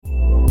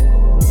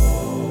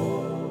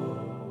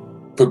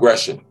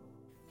progression.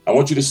 I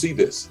want you to see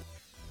this.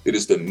 It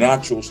is the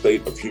natural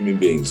state of human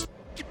beings,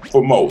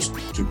 for most,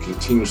 to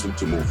continuously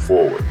to move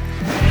forward.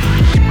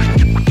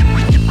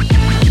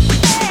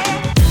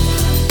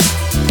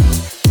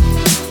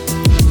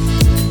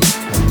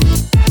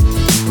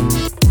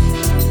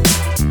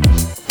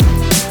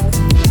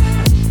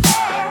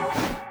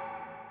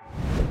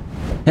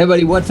 Hey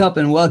everybody, what's up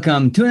and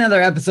welcome to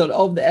another episode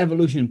of the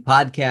Evolution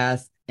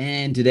Podcast.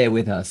 And today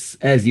with us,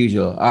 as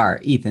usual, are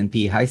Ethan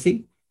P.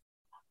 Heisey.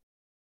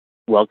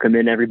 Welcome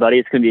in, everybody.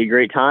 It's going to be a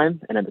great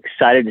time, and I'm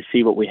excited to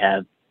see what we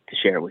have to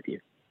share with you.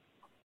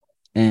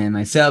 And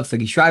myself,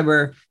 Sagi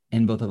Schreiber,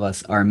 and both of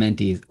us are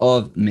mentees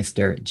of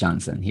Mr.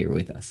 Johnson here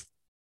with us.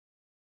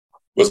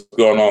 What's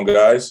going on,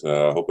 guys?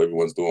 Hope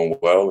everyone's doing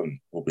well and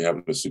hope you're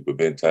having a super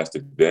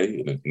fantastic day.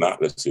 And if not,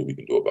 let's see what we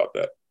can do about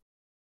that.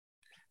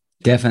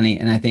 Definitely,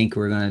 and I think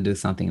we're going to do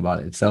something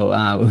about it.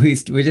 So we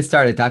just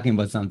started talking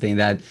about something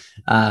that,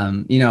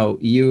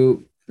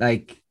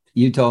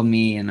 you told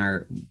me in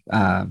our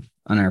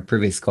on our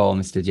previous call,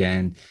 Mr.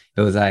 Jen.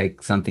 It was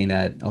like something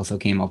that also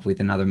came up with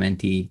another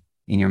mentee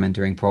in your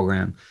mentoring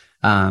program.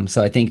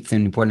 So I think it's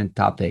an important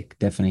topic,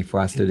 definitely, for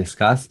us to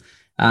discuss.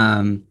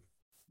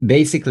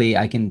 Basically,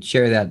 I can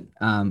share that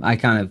I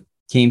kind of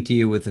came to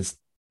you with this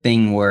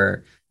thing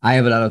where I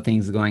have a lot of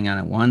things going on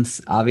at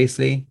once,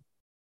 obviously.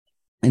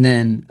 And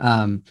then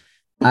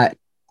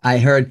I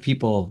heard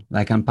people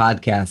like on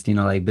podcasts,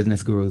 like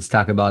business gurus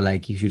talk about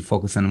like you should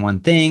focus on one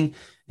thing.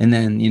 And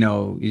then,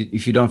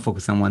 if you don't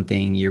focus on one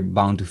thing, you're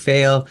bound to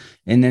fail.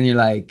 And then you're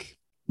like,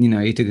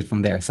 you took it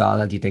from there. So I'll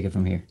let you take it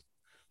from here.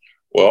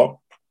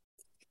 Well,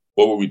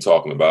 what were we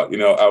talking about?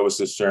 I was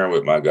just sharing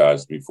with my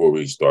guys before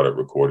we started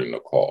recording the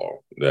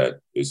call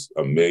that it's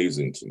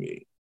amazing to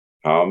me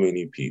how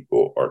many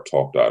people are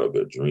talked out of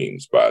their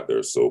dreams by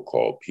their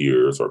so-called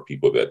peers or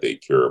people that they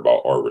care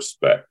about or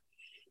respect.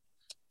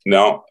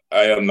 Now,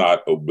 I am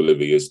not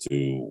oblivious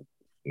to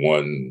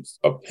one's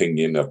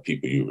opinion of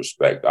people you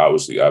respect.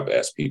 Obviously, I've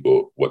asked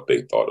people what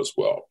they thought as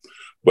well.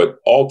 But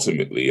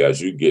ultimately,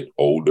 as you get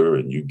older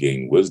and you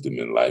gain wisdom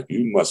in life,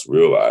 you must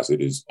realize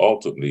it is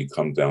ultimately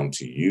comes down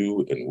to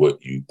you and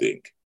what you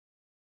think.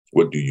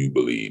 What do you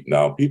believe?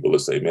 Now, people will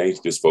say, man,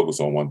 just focus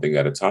on one thing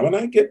at a time. And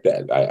I get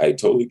that. I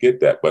totally get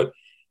that. But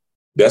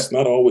that's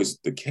not always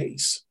the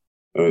case.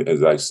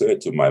 As I said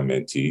to my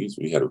mentees,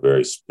 we had a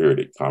very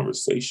spirited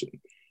conversation.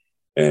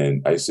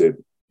 And I said,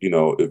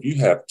 if you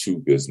have two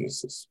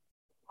businesses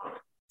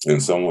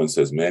and someone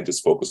says, man,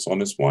 just focus on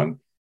this one,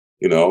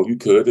 you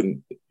could,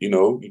 and,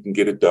 you can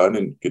get it done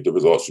and get the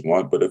results you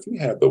want. But if you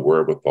have the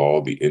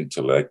wherewithal, the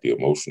intellect, the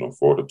emotional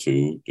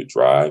fortitude, the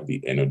drive,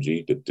 the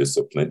energy, the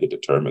discipline, the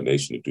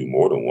determination to do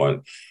more than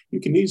one,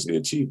 you can easily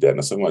achieve that.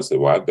 Now, someone say,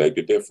 well, I beg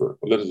to differ.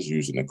 Well, let us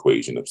use an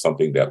equation of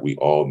something that we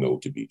all know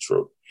to be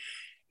true.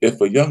 If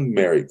a young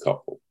married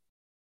couple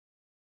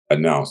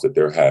announced that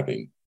they're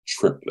having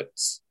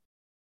triplets,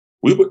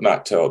 we would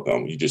not tell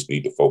them you just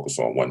need to focus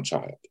on one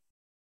child.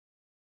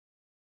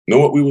 You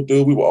know what we would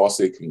do? We would all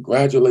say,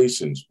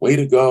 congratulations, way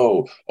to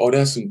go. Oh,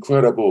 that's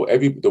incredible.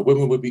 The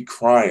women would be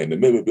crying. The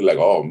men would be like,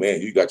 oh,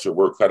 man, you got your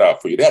work cut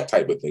out for you, that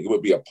type of thing. It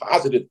would be a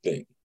positive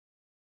thing.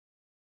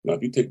 Now,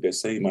 if you take that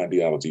same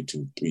ideology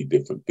to 3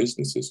 different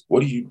businesses,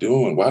 what are you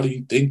doing? Why do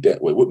you think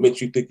that way? What makes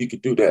you think you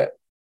could do that?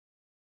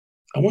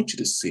 I want you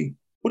to see,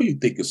 what do you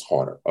think is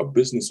harder, a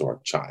business or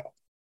a child?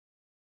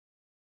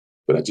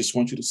 But I just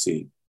want you to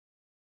see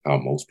how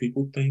most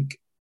people think,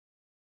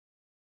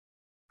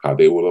 how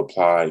they will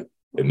apply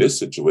in this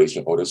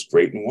situation. Oh, that's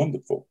great and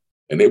wonderful.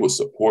 And they will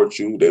support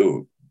you. They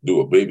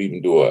will maybe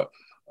even do a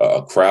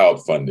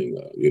crowdfunding,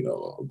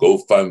 a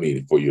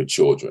GoFundMe for your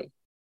children,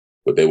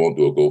 but they won't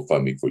do a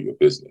GoFundMe for your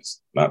business.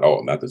 Not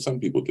that some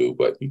people do,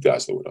 but you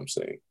guys know what I'm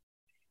saying.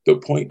 The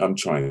point I'm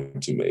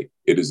trying to make,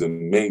 it is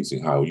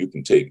amazing how you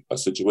can take a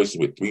situation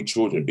with 3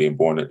 children being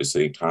born at the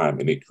same time,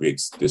 and it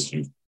creates this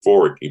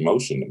euphoric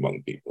emotion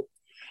among people.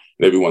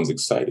 And everyone's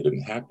excited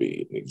and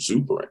happy and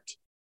exuberant,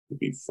 to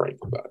be frank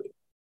about it.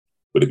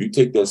 But if you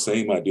take that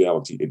same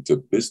ideology into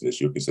business,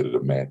 you're considered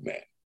a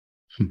madman.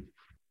 And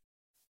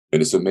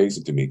it's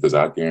amazing to me because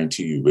I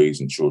guarantee you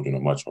raising children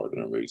are much harder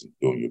than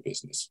doing your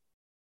business.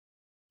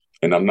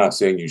 And I'm not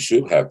saying you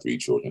should have 3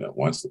 children at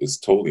once. It's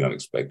totally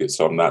unexpected.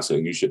 So I'm not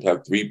saying you should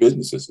have 3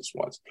 businesses at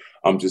once.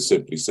 I'm just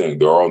simply saying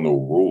there are no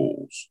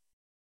rules.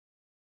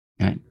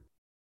 Right.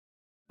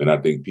 And I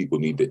think people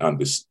need to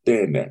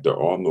understand that there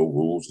are no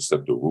rules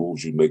except the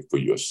rules you make for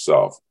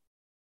yourself.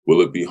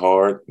 Will it be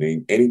hard?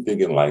 Name anything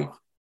in life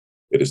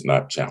that is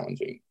not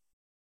challenging.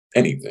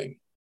 Anything.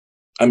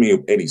 I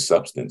mean, any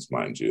substance,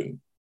 mind you.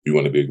 If you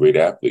want to be a great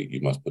athlete,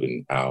 you must put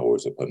in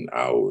hours of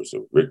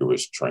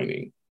rigorous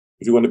training.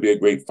 If you want to be a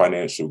great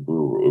financial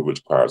guru, it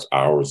requires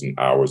hours and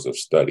hours of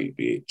study,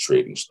 be it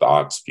trading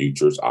stocks,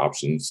 futures,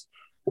 options,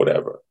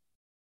 whatever.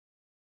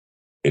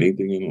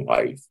 Anything in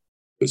life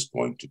is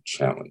going to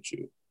challenge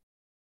you.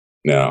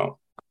 Now,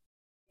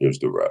 here's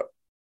the rub.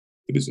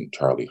 It is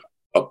entirely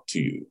up to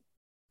you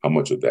how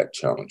much of that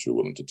challenge you're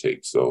willing to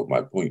take. So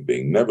my point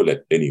being, never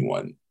let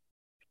anyone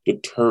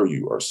deter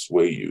you or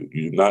sway you.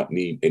 You do not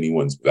need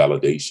anyone's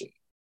validation.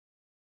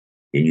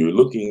 When you're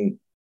looking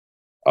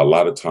a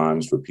lot of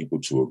times for people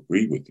to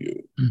agree with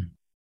you,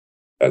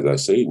 as I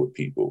say with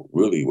people,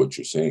 really what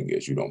you're saying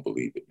is you don't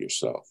believe it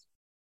yourself.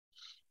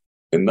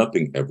 And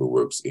nothing ever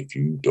works if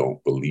you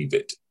don't believe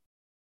it.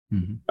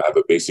 I have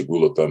a basic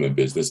rule of thumb in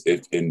business.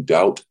 If in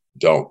doubt,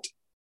 don't.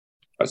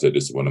 I said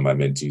this to one of my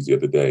mentees the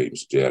other day.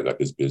 Mr. J, I got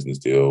this business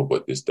deal,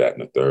 but this, that,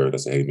 and the third. I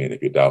said, hey, man,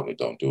 if you're doubting it,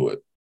 don't do it.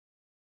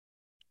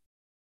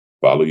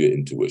 Follow your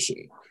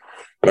intuition.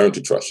 Learn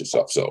to trust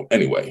yourself. So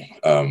anyway,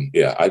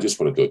 yeah, I just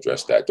wanted to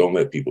address that. Don't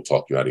let people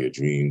talk you out of your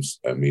dreams.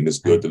 I mean, it's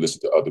good to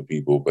listen to other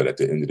people, but at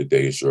the end of the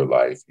day, it's your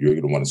life. You're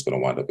the one that's going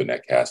to wind up in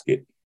that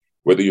casket.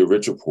 Whether you're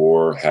rich or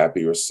poor,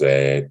 happy or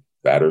sad,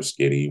 fat or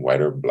skinny,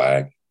 white or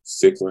black,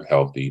 sick or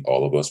healthy,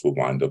 all of us will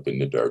wind up in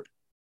the dirt.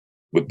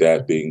 With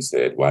that being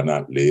said, why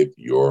not live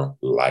your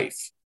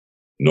life?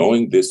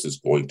 Knowing this is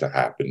going to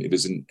happen, it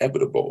is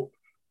inevitable.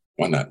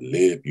 Why not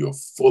live your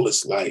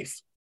fullest life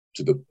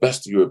to the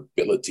best of your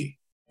ability?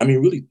 I mean,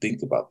 really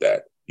think about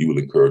that. You will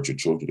encourage your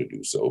children to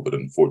do so, but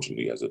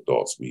unfortunately, as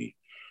adults, we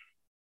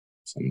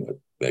somewhat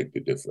beg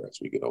to differ as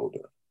we get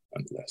older,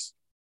 nonetheless.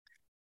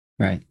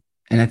 Right.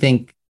 And I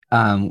think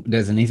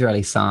there's an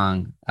Israeli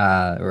song,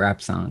 a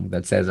rap song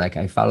that says, like,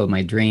 I follow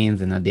my dreams,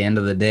 and at the end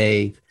of the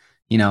day,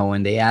 you know,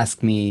 when they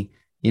ask me,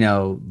 you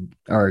know,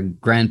 or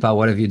grandpa,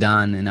 what have you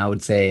done? And I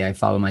would say, I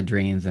follow my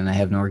dreams and I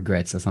have no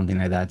regrets or something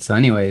like that. So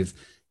anyways,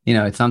 you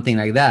know, it's something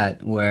like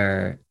that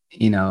where,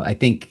 you know, I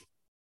think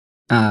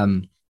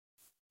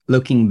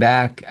looking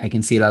back, I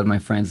can see a lot of my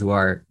friends who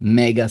are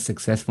mega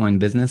successful in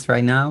business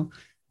right now,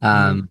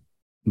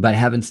 but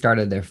haven't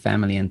started their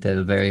family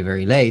until very,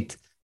 very late.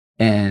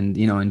 And,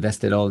 you know,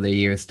 invested all their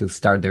years to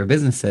start their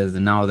businesses,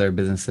 and now their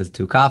businesses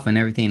took off and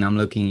everything. I'm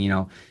looking, you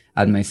know,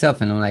 at myself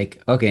and I'm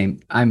like, okay,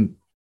 I'm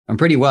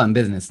pretty well in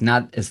business,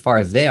 not as far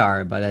as they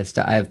are, but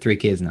I have 3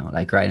 kids now,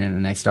 like, right.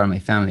 And I started my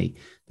family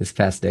this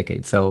past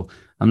decade. So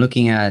I'm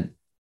looking at,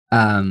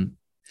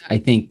 I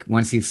think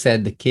once you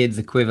said the kids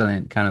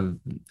equivalent kind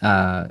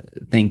of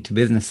thing to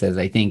businesses,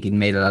 I think it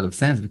made a lot of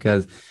sense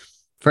because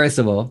first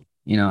of all,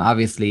 you know,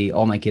 obviously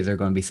all my kids are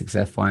going to be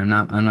successful. I'm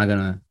not going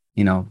to,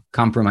 you know,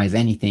 compromise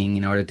anything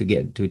in order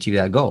to achieve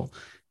that goal.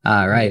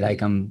 Right.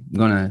 Like I'm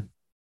going to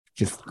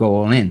just go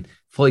all in,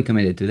 fully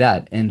committed to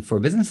that. And for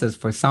businesses,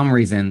 for some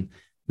reason,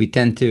 we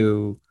tend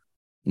to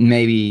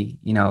maybe,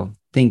 you know,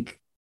 think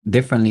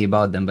differently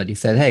about them. But you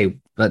said, hey,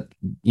 but,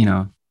 you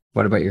know,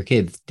 what about your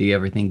kids? Do you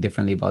ever think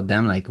differently about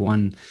them? Like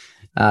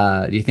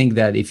do you think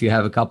that if you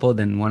have a couple,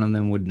 then one of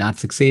them would not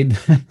succeed?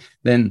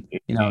 Then,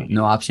 you know,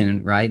 no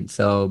option, right?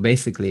 So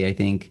basically, I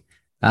think,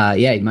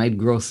 yeah, it might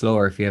grow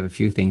slower if you have a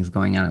few things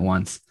going on at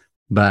once.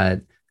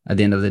 But at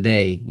the end of the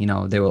day, you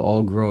know, they will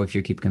all grow if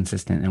you keep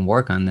consistent and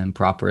work on them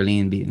properly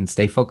and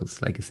stay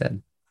focused, like I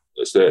said.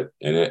 That's it.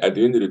 And at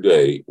the end of the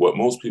day, what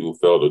most people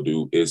fail to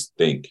do is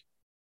think.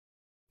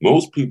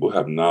 Most people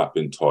have not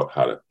been taught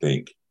how to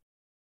think.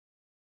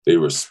 They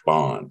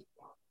respond.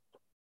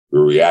 They're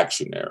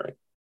reactionary.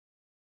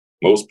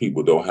 Most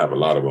people don't have a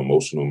lot of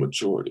emotional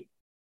maturity.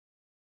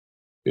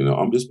 You know,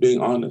 I'm just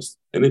being honest.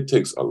 And it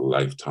takes a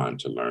lifetime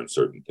to learn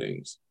certain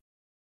things.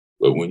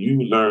 But when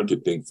you learn to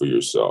think for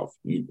yourself,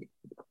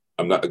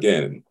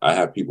 I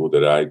have people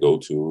that I go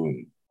to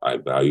and I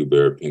value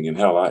their opinion.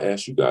 Hell, I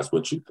ask you guys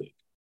what you think.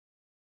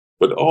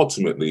 But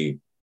ultimately,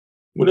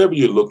 whenever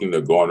you're looking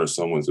to garner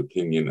someone's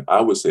opinion,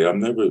 I would say I'm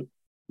never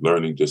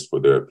learning just for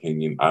their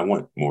opinion. I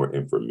want more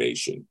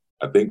information.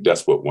 I think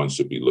that's what one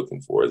should be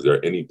looking for. Is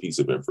there any piece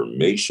of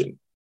information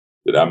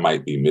that I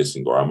might be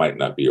missing or I might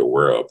not be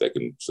aware of that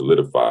can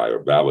solidify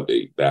or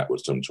validate that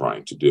which I'm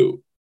trying to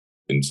do?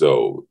 And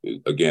so,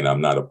 again,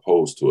 I'm not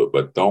opposed to it,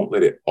 but don't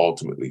let it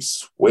ultimately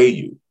sway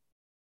you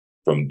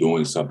from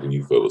doing something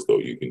you feel as though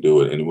you can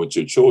do it. And with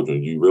your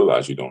children, you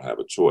realize you don't have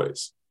a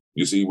choice.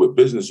 You see, with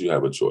business, you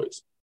have a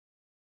choice.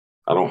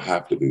 I don't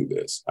have to do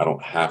this. I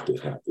don't have to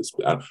have this.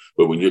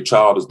 But when your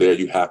child is there,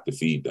 you have to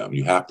feed them.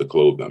 You have to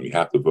clothe them. You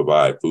have to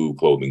provide food,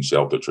 clothing,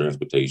 shelter,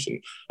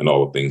 transportation, and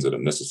all the things that are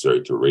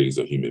necessary to raise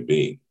a human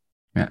being.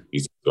 Yeah.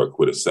 These are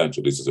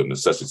quintessential. This is a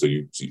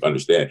necessity. So you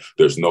understand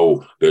there's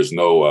no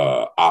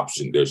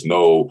option. There's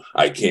no,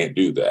 I can't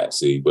do that.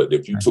 See, but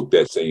if you took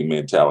that same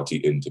mentality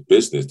into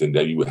business, then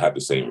you would have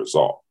the same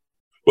result.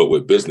 But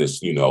with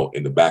business, you know,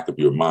 in the back of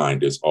your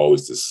mind, there's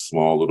always this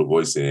small little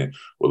voice saying,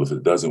 well, if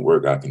it doesn't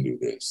work, I can do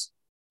this.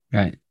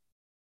 Right.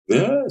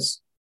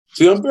 Yes.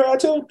 See, I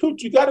tell you,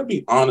 you got to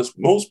be honest.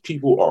 Most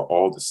people are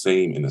all the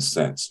same in a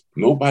sense.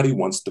 Nobody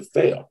wants to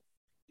fail.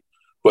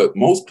 But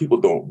most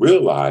people don't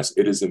realize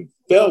it is in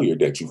failure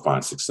that you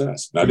find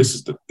success. Now, this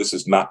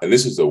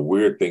is a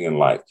weird thing in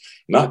life,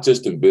 not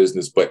just in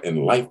business, but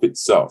in life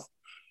itself.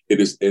 It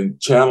is in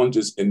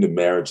challenges in the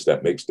marriage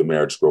that makes the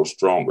marriage grow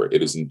stronger.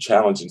 It is in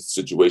challenging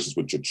situations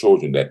with your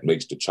children that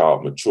makes the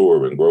child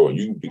mature and grow, and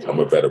you become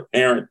a better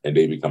parent and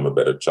they become a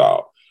better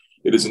child.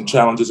 It is in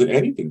challenges in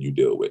anything you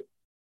deal with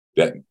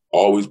that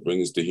always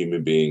brings the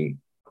human being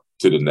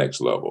to the next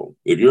level.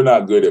 If you're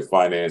not good at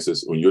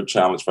finances, when you're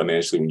challenged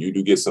financially, when you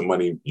do get some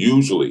money,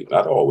 usually,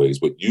 not always,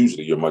 but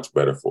usually you're much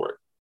better for it.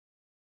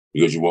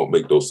 because you won't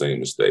make those same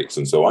mistakes.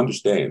 And so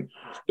understand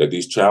that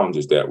these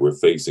challenges that we're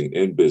facing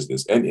in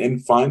business and in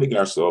finding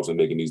ourselves and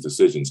making these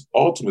decisions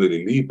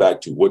ultimately lead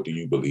back to, what do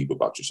you believe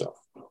about yourself?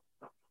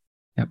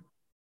 Yep.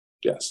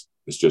 Yes,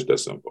 it's just that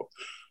simple.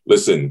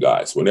 Listen,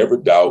 guys, whenever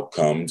doubt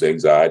comes,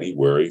 anxiety,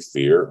 worry,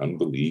 fear,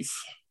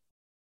 unbelief,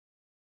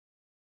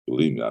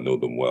 believe me, I know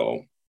them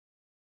well.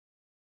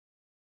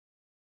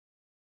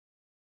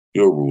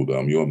 You'll rule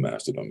them, you'll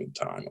master them in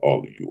time, all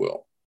of you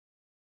will.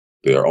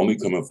 They are only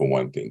coming for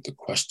one thing, to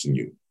question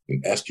you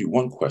and ask you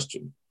one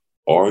question.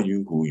 Are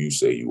you who you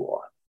say you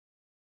are?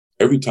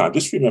 Every time,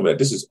 just remember that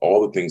this is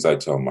all the things I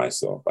tell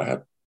myself. I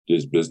have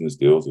these business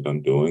deals that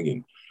I'm doing,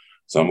 and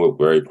some look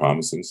very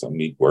promising, some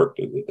need work.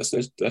 That's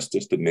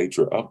just the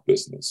nature of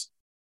business.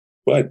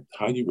 But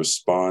how you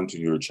respond to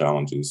your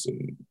challenges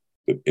and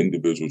the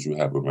individuals you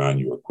have around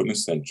you are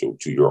quintessential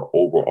to your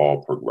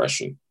overall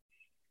progression,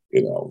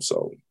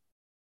 so.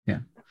 Yeah.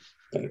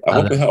 I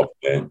hope it helps,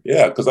 man.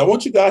 Yeah, because I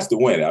want you guys to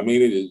win. I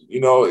mean,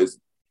 it's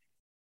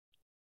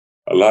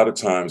a lot of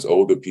times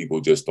older people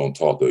just don't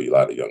talk to a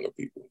lot of younger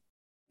people.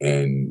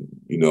 And,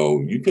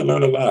 you can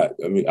learn a lot.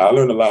 I mean, I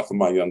learn a lot from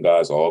my young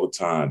guys all the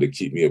time to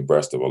keep me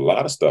abreast of a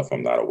lot of stuff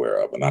I'm not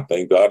aware of. And I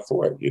thank God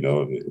for it.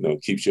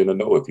 It keeps you in the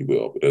know, if you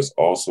will. But there's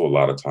also a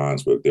lot of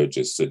times where they're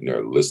just sitting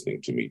there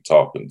listening to me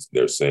talk, and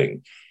they're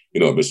saying,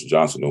 Mr.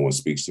 Johnson, no one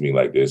speaks to me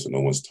like this, or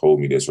no one's told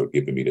me this or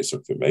given me this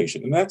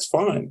information. And that's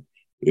fine.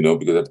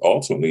 Because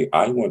ultimately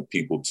I want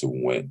people to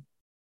win.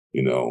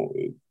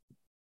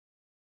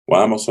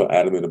 Why I'm also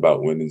adamant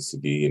about winning,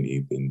 Sagi and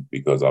Ethan,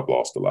 because I've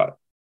lost a lot.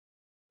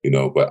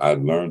 But I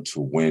learned to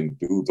win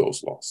through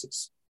those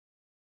losses,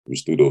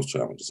 through those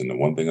challenges. And the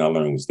one thing I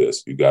learned was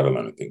this: you got to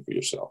learn to think for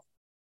yourself.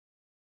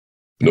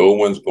 No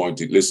one's going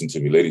to listen to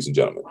me, ladies and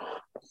gentlemen.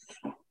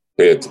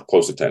 Pay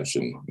close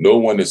attention. No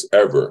one is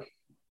ever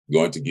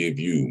going to give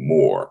you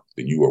more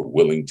than you are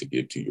willing to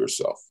give to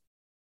yourself.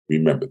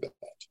 Remember that.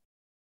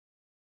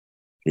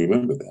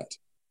 Remember that.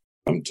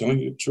 I'm telling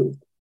you the truth.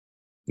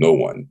 No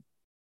one,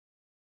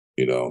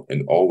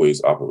 and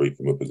always operate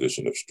from a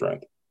position of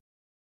strength.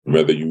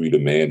 Whether you meet a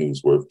man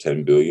who's worth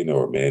 10 billion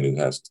or a man who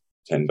has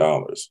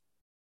 $10,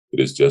 it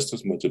is just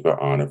as much of an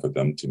honor for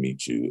them to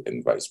meet you,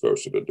 and vice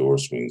versa. The door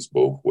swings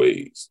both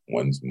ways.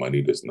 One's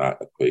money does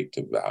not equate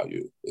to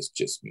value. It's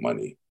just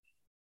money.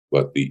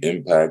 But the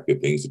impact, the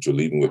things that you're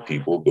leaving with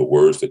people, the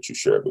words that you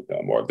share with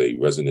them, are they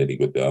resonating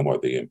with them? Are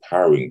they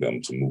empowering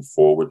them to move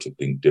forward, to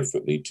think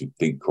differently, to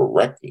think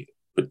correctly,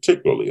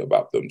 particularly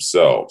about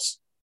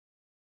themselves?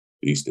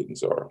 These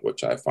things are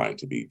what I find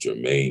to be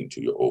germane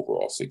to your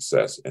overall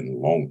success and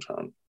long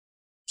term.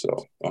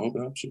 So I hope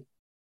that helps you.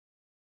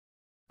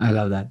 I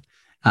love that.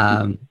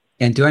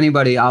 And to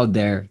anybody out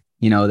there,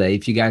 that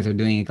if you guys are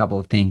doing a couple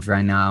of things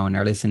right now and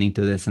are listening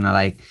to this and are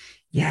like,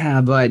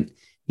 yeah, but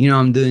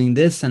I'm doing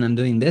this and I'm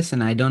doing this,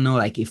 and I don't know,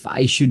 like, if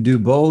I should do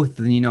both,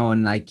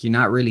 and like, you're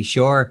not really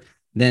sure,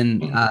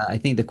 then I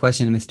think the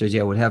question Mr.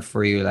 J would have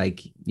for you,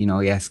 like,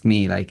 he asked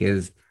me, like,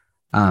 is,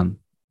 do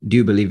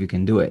you believe you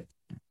can do it?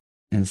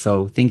 And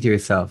so think to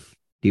yourself,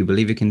 do you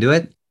believe you can do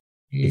it?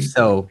 If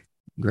so,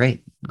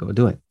 great, go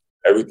do it.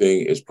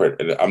 Everything is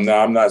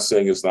I'm not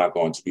saying it's not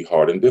going to be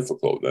hard and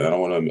difficult. And I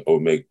don't want to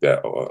make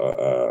that,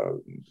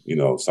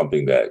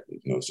 something that,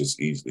 it's just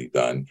easily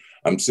done.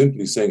 I'm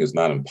simply saying it's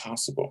not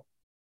impossible.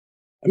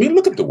 I mean,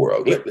 look at the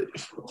world.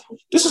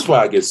 This is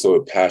why I get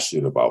so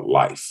passionate about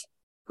life.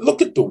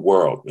 Look at the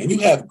world, man. You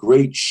have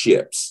great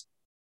ships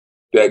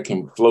that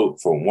can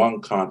float from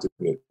one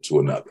continent to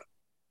another.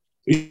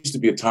 There used to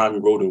be a time we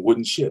rode in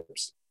wooden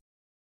ships.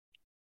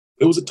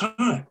 There was a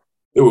time.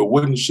 There were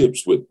wooden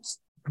ships with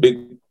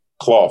big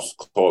cloths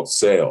called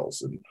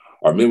sails, and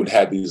our men would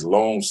have these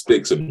long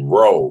sticks and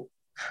row.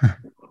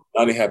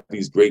 Now they have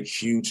these great,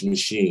 huge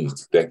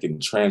machines that can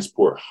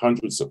transport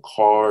hundreds of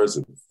cars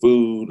and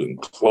food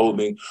and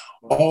clothing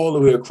all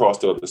the way across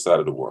the other side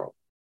of the world.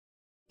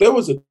 There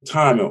was a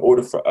time, in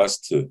order for us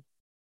to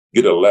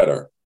get a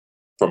letter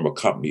from a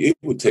company, it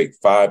would take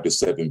 5 to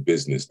 7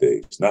 business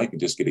days. Now you can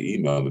just get an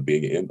email and be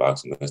in your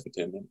inbox in less than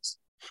 10 minutes.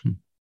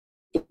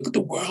 Look at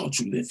the world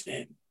you live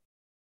in.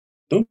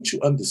 Don't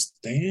you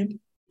understand?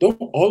 Don't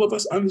all of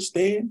us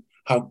understand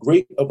how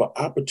great of an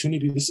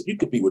opportunity this is? You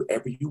could be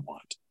whatever you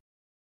want.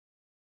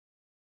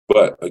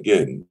 But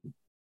again,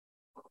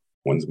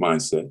 one's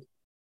mindset,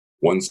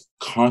 one's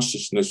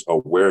consciousness,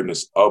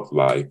 awareness of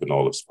life and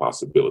all its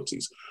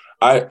possibilities.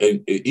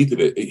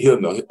 Ethan,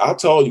 he'll know. I'll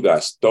tell you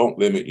guys, don't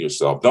limit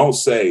yourself. Don't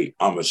say,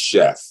 I'm a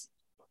chef.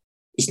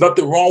 There's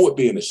nothing wrong with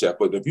being a chef.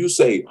 But if you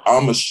say,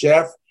 I'm a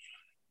chef,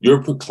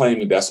 you're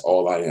proclaiming that's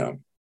all I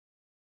am.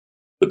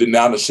 But then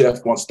now the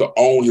chef wants to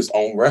own his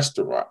own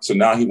restaurant. So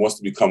now he wants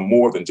to become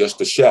more than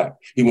just a chef.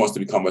 He wants to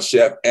become a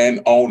chef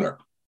and owner.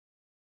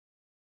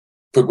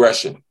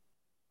 Progression.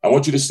 I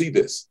want you to see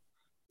this.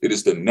 It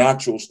is the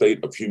natural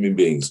state of human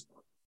beings,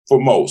 for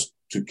most,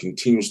 to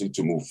continuously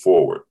to move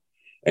forward.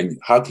 And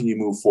how can you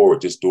move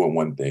forward just doing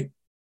one thing?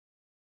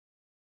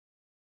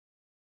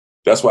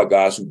 That's why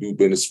guys who do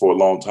business for a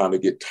long time, they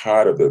get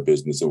tired of their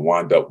business and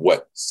wind up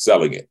what?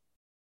 Selling it.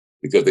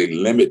 because they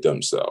limit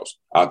themselves.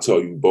 I'll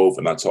tell you both,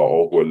 and I tell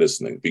all who are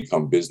listening,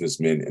 become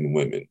businessmen and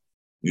women.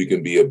 You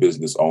can be a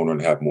business owner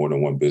and have more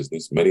than one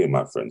business. Many of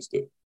my friends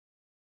do.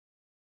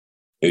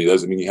 And it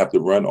doesn't mean you have to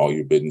run all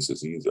your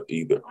businesses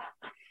either.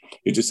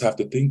 You just have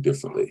to think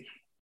differently.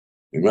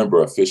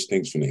 Remember, a fish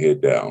thinks from the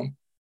head down.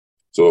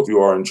 So if you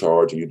are in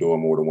charge and you're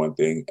doing more than one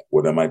thing,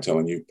 what am I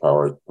telling you?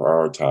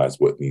 Prioritize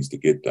what needs to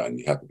get done.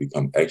 You have to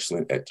become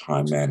excellent at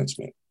time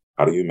management.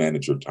 How do you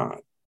manage your time?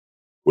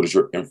 What does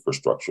your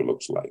infrastructure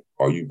looks like?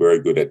 Are you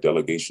very good at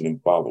delegation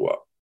and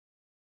follow-up?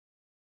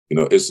 You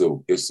know,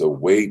 it's a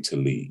way to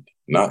lead,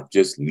 not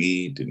just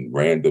lead in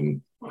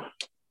random,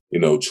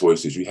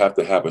 choices. You have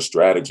to have a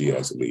strategy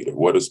as a leader.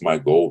 What is my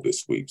goal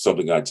this week?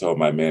 Something I tell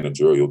my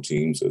managerial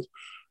teams is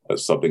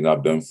something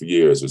I've done for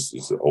years.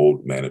 It's an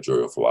old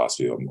managerial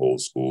philosophy. I'm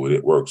old school, and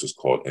it works. It's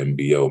called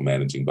MBO,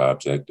 Managing by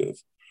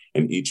Objective.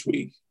 And each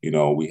week,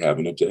 we have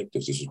an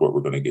objective. This is what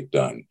we're going to get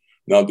done.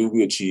 Now, do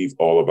we achieve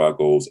all of our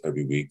goals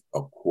every week?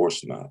 Of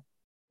course not.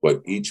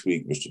 But each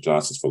week, Mr.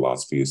 Johnson's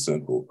philosophy is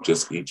simple.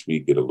 Just each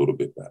week, get a little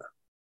bit better.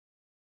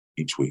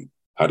 Each week.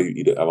 How do you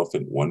eat an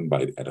elephant? One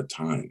bite at a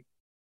time.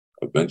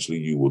 Eventually,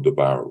 you will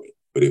devour it,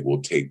 but it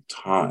will take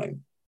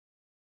time.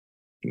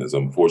 And as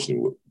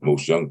unfortunately with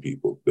most young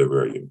people, they're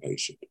very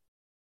impatient.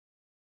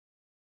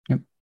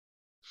 Yep.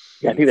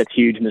 Yeah, I think that's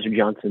huge, Mr.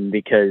 Johnson,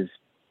 because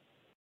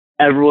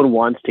everyone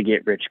wants to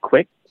get rich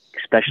quick,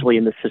 especially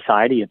in the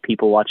society of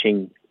people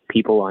watching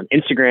people on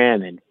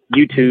Instagram and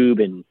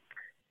YouTube. And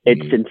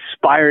it's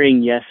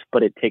inspiring, yes,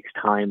 but it takes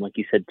time, like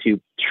you said,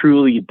 to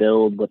truly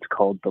build what's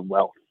called the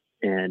wealth.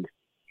 And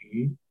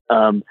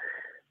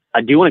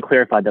I do want to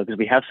clarify, though, because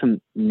we have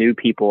some new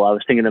people. I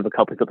was thinking of a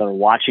couple people that are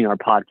watching our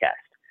podcast.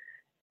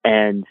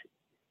 And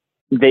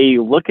they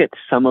look at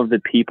some of the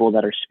people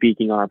that are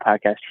speaking on our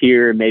podcast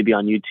here, maybe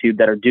on YouTube,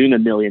 that are doing a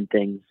million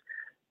things.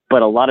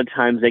 But a lot of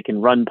times they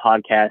can run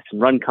podcasts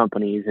and run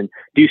companies and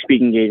do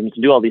speaking engagements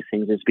and do all these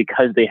things. It's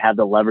because they have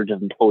the leverage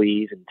of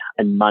employees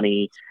and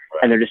money,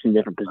 and they're just in a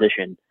different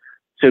position.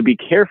 So be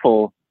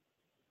careful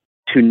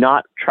to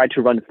not try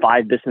to run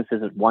 5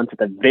 businesses at once at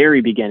the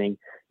very beginning,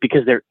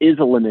 because there is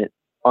a limit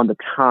on the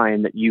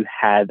time that you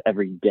have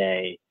every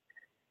day.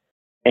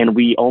 And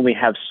we only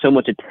have so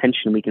much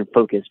attention we can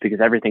focus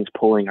because everything's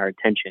pulling our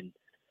attention.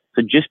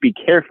 So just be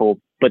careful.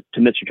 But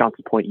to Mr.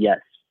 Johnson's point, yes,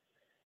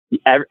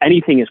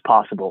 anything is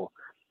possible,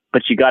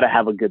 but you got to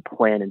have a good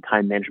plan and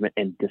time management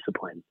and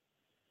discipline.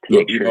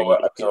 I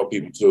tell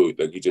people too,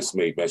 like you just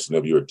made mention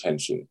of your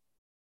attention.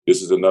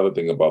 This is another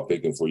thing about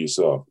thinking for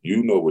yourself.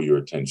 You know where your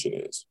attention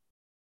is.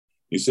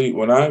 You see,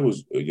 when I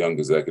was a young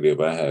executive,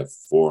 I had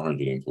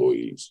 400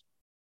 employees.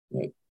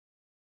 I had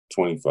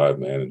 25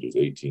 managers,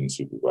 18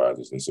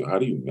 supervisors. And so how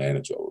do you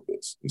manage all of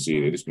this? You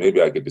see,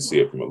 maybe I get to see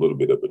it from a little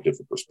bit of a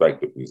different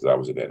perspective because I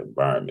was in that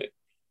environment.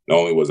 Not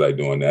only was I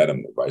doing that,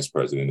 I'm the vice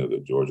president of the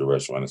Georgia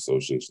Restaurant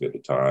Association at the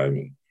time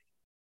and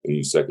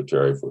the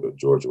secretary for the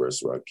Georgia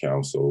Restaurant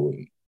Council,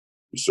 and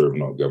you're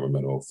serving on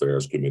governmental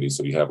affairs committee.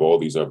 So you have all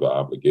these other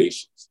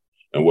obligations.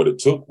 And what it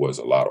took was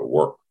a lot of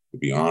work. To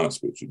be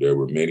honest with you, there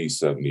were many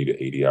 70 to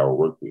 80-hour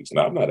work weeks.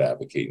 Now, I'm not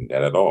advocating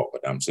that at all,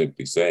 but I'm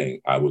simply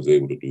saying I was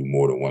able to do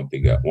more than one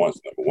thing at once.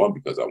 Number one,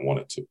 because I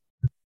wanted to.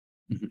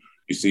 Mm-hmm.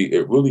 You see,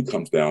 it really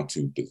comes down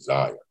to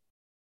desire.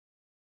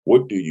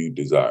 What do you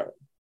desire?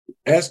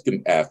 Ask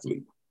an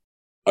athlete.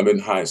 I'm in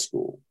high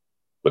school,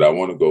 but I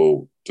want to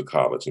go to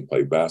college and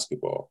play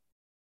basketball.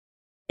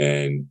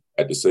 And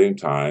at the same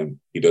time,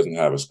 he doesn't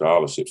have a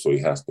scholarship, so he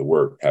has to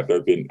work. Have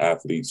there been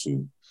athletes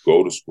who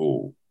go to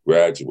school,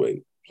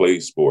 graduate, play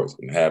sports,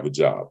 and have a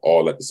job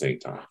all at the same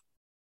time?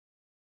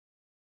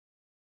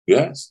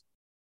 Yes.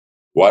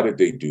 Why did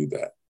they do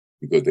that?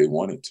 Because they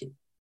wanted to.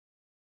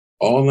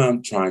 All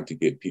I'm trying to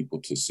get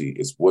people to see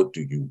is, what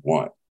do you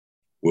want?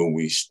 When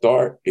we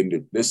start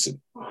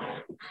listen,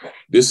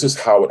 this is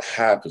how it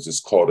happens.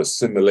 It's called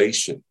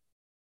assimilation.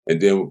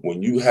 And then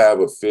when you have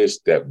a fish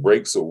that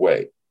breaks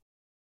away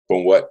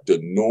from what the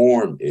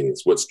norm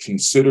is, what's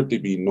considered to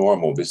be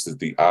normal, this is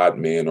the odd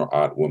man or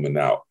odd woman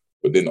out.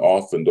 But then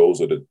often those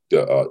are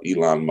the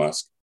Elon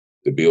Musk,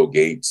 the Bill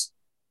Gates.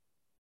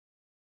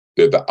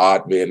 They're the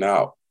odd man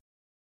out.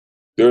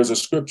 There's a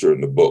scripture in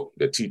the book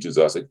that teaches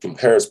us, it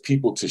compares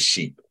people to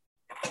sheep.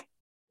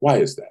 Why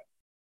is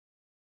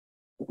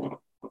that?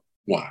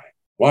 Why?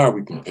 Why are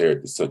we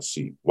compared to such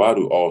sheep? Why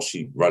do all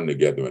sheep run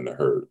together in the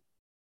herd?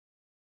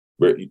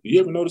 You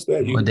ever notice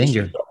that? Avoid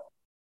danger.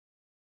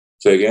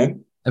 Say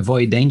again?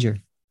 Avoid danger.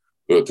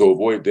 To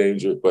avoid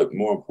danger, but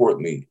more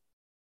importantly,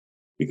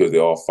 because they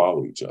all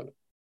follow each other.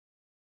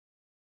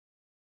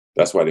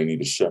 That's why they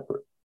need a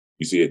shepherd.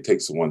 You see, it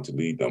takes someone to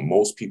lead them.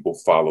 Most people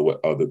follow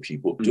what other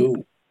people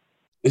do.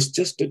 It's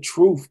just the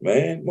truth,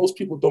 man. Most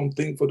people don't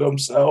think for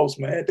themselves,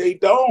 man. They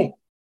don't.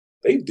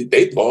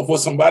 They love what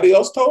somebody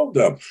else told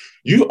them.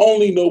 You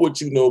only know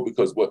what you know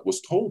because what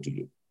was told to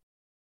you.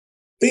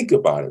 Think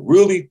about it.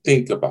 Really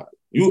think about it.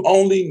 You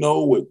only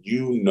know what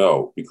you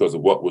know because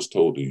of what was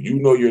told to you. You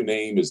know your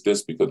name is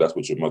this because that's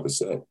what your mother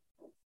said.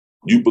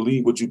 You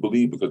believe what you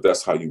believe because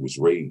that's how you was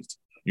raised.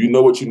 You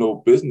know what you know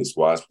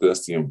business-wise because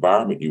that's the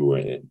environment you were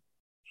in.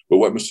 But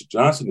what Mr.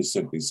 Johnson is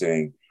simply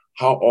saying,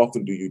 how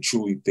often do you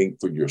truly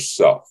think for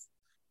yourself?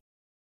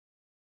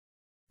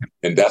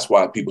 And that's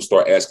why people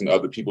start asking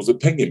other people's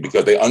opinion,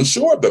 because they're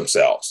unsure of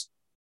themselves.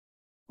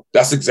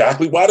 That's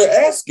exactly why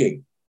they're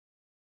asking.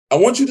 I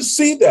want you to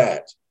see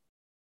that.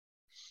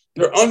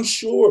 They're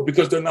unsure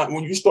because they're not,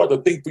 when you start to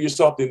think for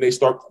yourself, then they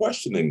start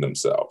questioning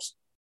themselves.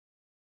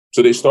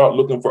 So they start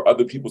looking for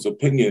other people's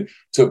opinion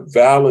to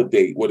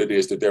validate what it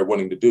is that they're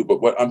wanting to do. But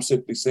what I'm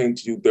simply saying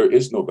to you, there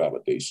is no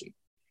validation.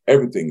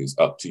 Everything is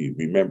up to you.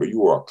 Remember,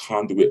 you are a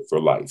conduit for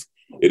life.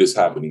 It is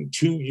happening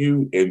to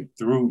you and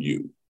through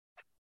you.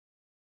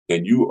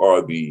 And you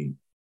are the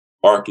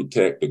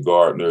architect, the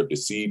gardener, the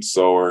seed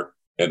sower,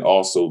 and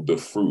also the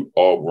fruit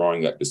all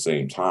growing at the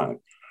same time.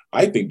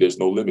 I think there's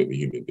no limit with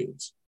human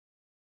beings.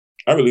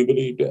 I really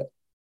believe that.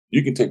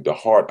 You can take the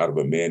heart out of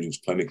a man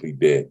who's clinically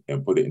dead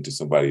and put it into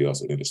somebody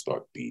else and it'll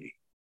start beating.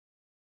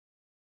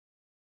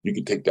 You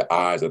can take the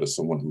eyes out of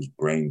someone who's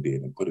brain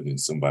dead and put it in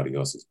somebody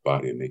else's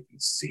body and they can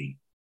see.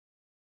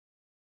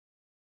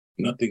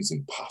 Nothing's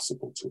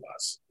impossible to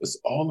us. That's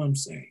all I'm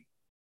saying.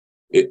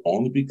 It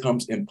only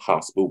becomes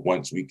impossible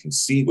once we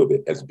conceive of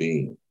it as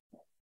being.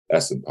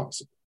 That's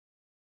impossible.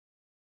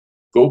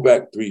 Go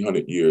back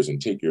 300 years and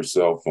take your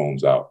cell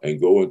phones out and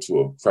go into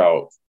a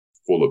crowd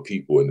full of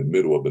people in the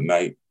middle of the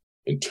night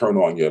and turn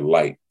on your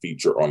light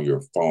feature on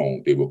your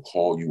phone. They will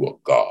call you a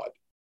god.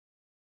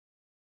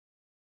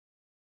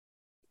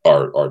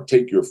 Or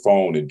take your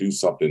phone and do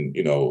something,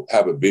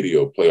 have a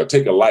video play, or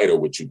take a lighter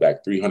with you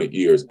back 300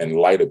 years and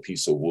light a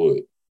piece of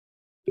wood.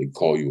 They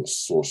call you a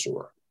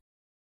sorcerer.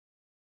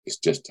 It's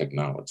just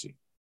technology.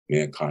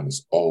 Mankind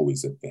is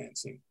always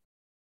advancing.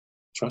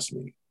 Trust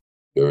me,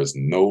 there is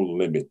no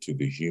limit to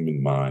the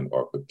human mind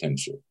or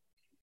potential.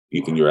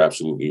 Ethan, you're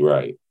absolutely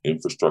right.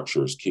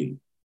 Infrastructure is key.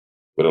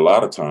 But a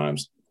lot of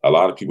times, a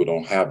lot of people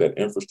don't have that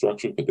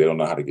infrastructure, but they don't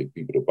know how to get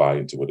people to buy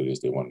into what it is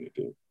they want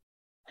to do.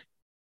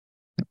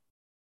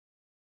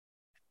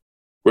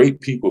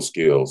 Great people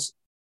skills,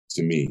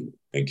 to me,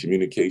 and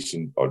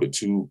communication are the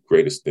two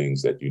greatest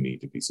things that you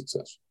need to be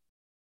successful.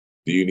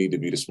 Do you need to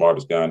be the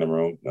smartest guy in the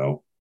room?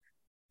 No.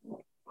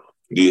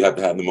 Do you have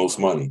to have the most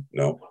money?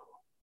 No.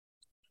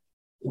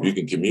 If you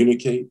can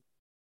communicate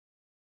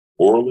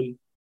orally,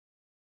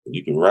 and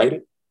you can write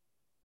it,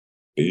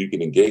 and you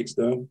can engage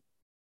them,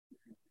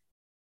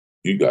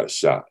 you got a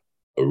shot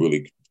of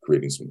really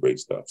creating some great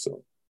stuff.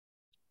 So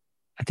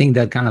I think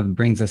that kind of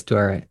brings us to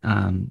our,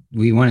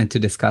 we wanted to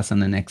discuss on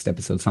the next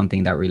episode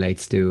something that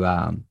relates to,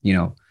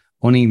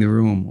 owning the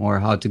room or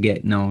how to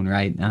get known,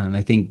 right?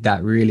 I think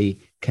that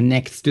really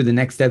connects to the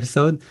next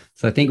episode.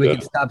 So I think we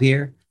can stop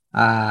here.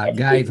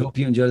 Guys, hope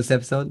you enjoyed this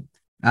episode.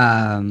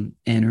 And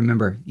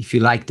remember, if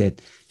you liked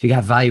it, if you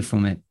got value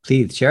from it,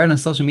 please share it on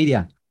social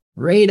media.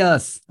 Rate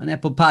us on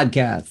Apple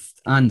Podcasts,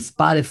 on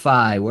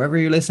Spotify, wherever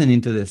you're listening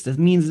to this. That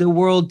means the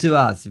world to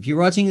us. If you're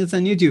watching this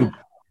on YouTube,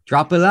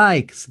 drop a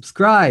like,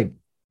 subscribe,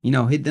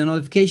 hit the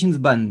notifications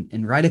button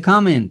and write a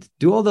comment.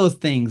 Do all those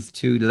things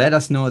to let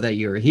us know that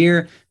you're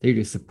here, that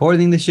you're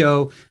supporting the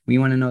show. We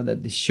want to know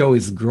that the show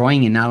is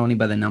growing, and not only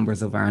by the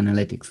numbers of our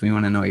analytics. We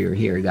want to know you're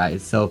here,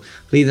 guys. So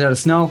please let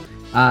us know.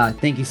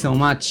 Thank you so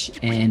much,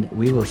 and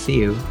we will see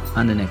you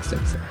on the next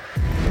episode.